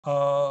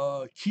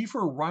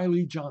Kiefer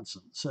Riley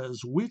Johnson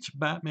says, which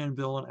Batman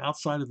villain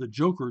outside of the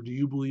Joker do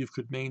you believe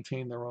could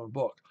maintain their own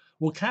book?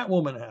 Well,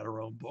 Catwoman had her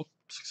own book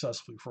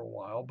successfully for a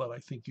while, but I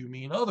think you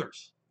mean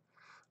others.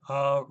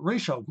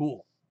 Ra's al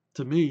Ghul,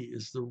 to me,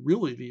 is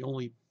really the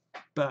only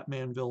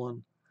Batman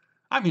villain.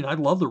 I mean, I'd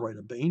love to write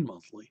a Bane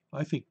monthly.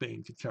 I think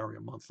Bane could carry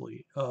a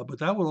monthly, but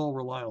that would all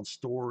rely on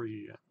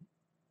story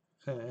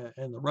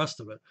and the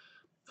rest of it.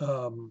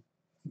 Um,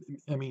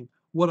 I mean,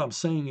 what I'm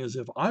saying is,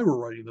 if I were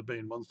writing the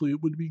Bane monthly,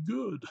 it would be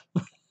good.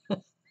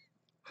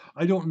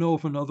 I don't know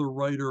if another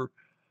writer,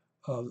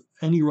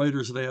 any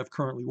writers that I have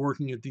currently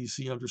working at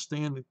DC,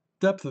 understand the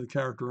depth of the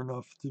character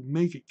enough to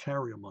make it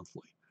carry a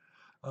monthly,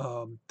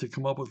 to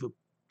come up with the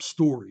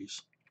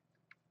stories.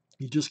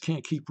 You just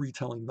can't keep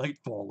retelling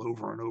Nightfall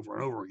over and over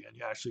and over again.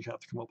 You actually have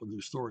to come up with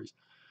new stories.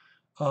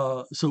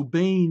 So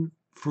Bane,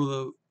 for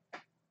the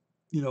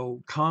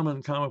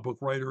common comic book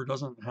writer,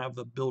 doesn't have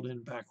the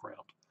built-in background.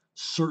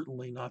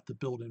 Certainly not the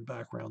built-in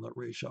background that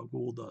Ra's al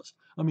Ghul does.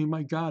 I mean,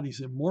 my God, he's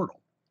immortal.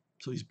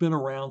 So he's been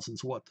around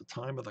since what, the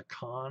time of the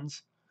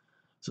Khans?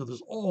 So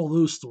there's all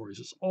those stories.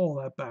 There's all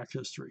that back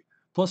history.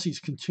 Plus, he's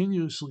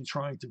continuously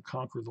trying to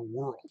conquer the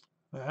world.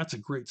 That's a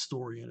great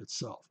story in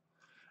itself.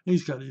 And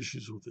he's got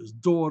issues with his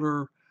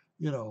daughter.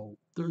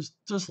 There's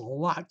just a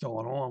lot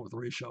going on with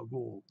Ra's al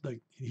Ghul.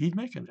 Like, he'd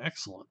make an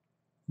excellent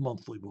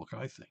monthly book,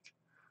 I think.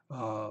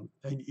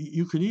 And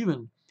you could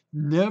even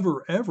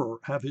never ever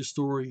have his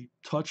story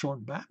touch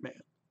on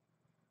Batman,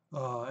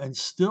 and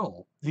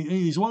still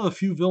he's one of the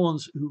few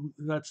villains who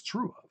that's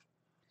true of.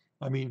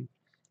 I mean,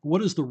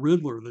 what is the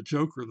Riddler, the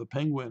Joker, the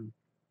Penguin,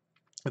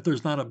 if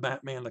there's not a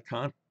Batman to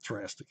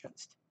contrast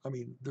against? I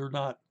mean, they're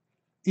not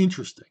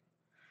interesting.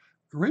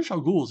 Ra's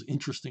al Ghul is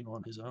interesting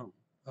on his own.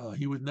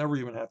 He would never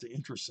even have to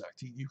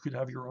intersect. You could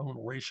have your own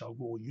Ra's al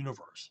Ghul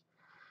universe.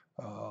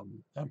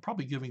 I'm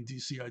probably giving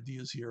DC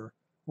ideas here,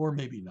 or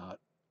maybe not,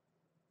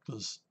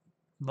 because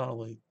not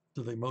only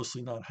do they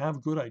mostly not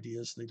have good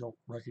ideas, they don't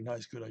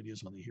recognize good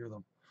ideas when they hear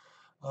them.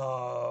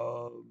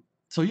 Uh,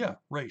 so yeah,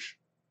 Ra's.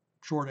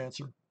 Short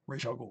answer,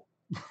 Ra's al Ghul.